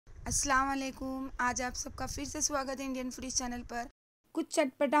अस्सलाम वालेकुम। आज आप सबका फिर से स्वागत है इंडियन फूडीज चैनल पर। कुछ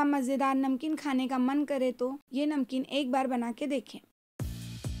चटपटा मज़ेदार नमकीन खाने का मन करे तो ये नमकीन एक बार बना के देखें।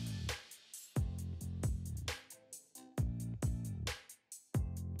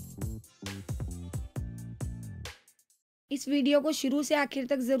 इस वीडियो को शुरू से आखिर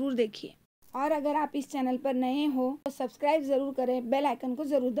तक ज़रूर देखिए और अगर आप इस चैनल पर नए हो तो सब्सक्राइब ज़रूर करें, बेल आइकन को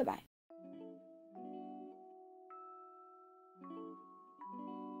ज़रूर दबाएं।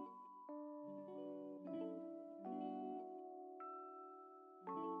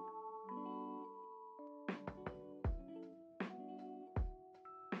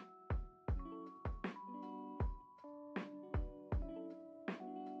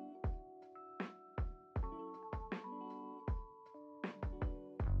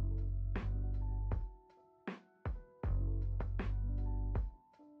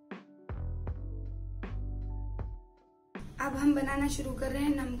 अब हम बनाना शुरू कर रहे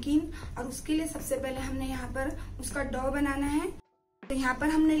हैं नमकीन और उसके लिए सबसे पहले हमने यहाँ पर उसका डो बनाना है। तो यहाँ पर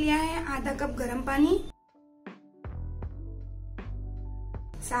हमने लिया है आधा कप गर्म पानी,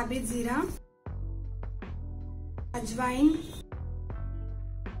 साबित जीरा, अजवाइन,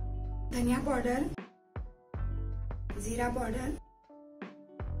 धनिया पाउडर, जीरा पाउडर,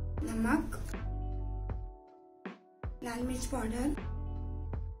 नमक, लाल मिर्च पाउडर,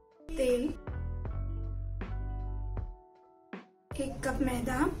 तेल, 1 कप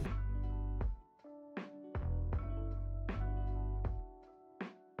मैदा,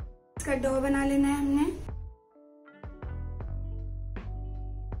 इसका डो बना लेना है हमने।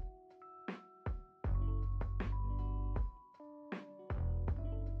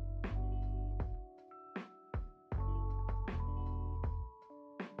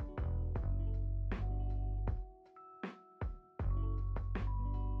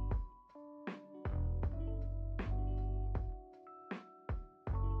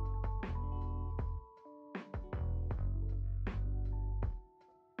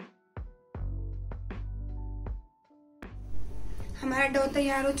 हमारा डो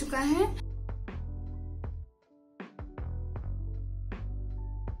तैयार हो चुका है।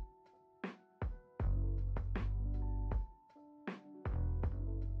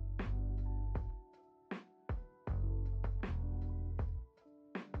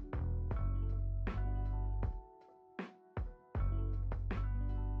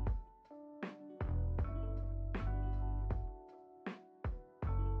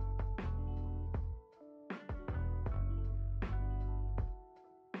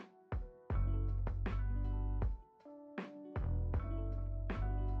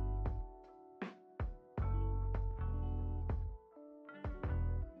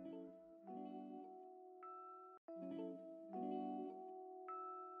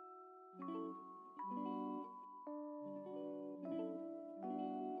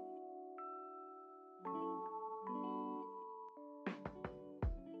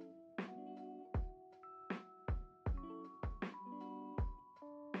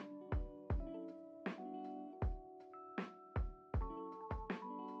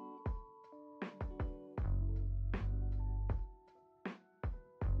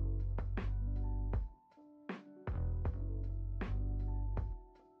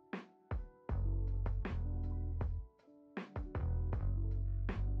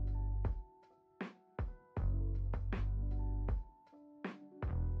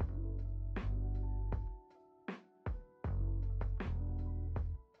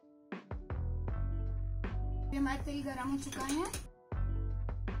 हमारा तेल गरम हो चुका है।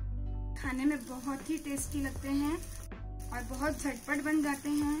 खाने में बहुत ही टेस्टी लगते हैं और बहुत झटपट बन जाते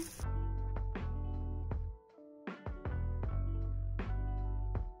हैं।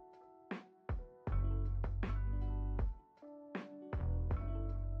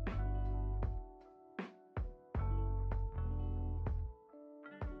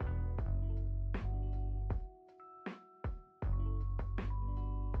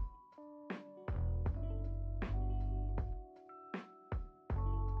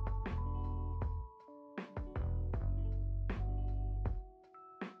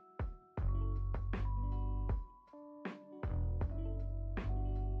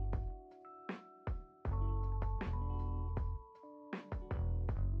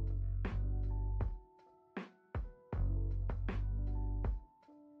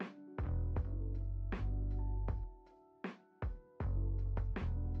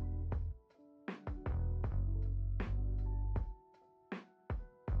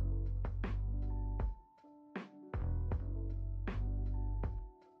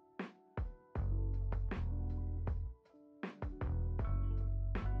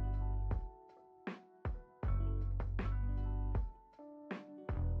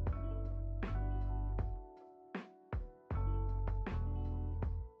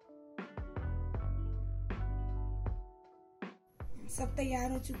 सब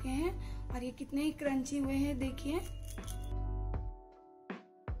तैयार हो चुके हैं और ये कितने ही क्रंची हुए हैं देखिए।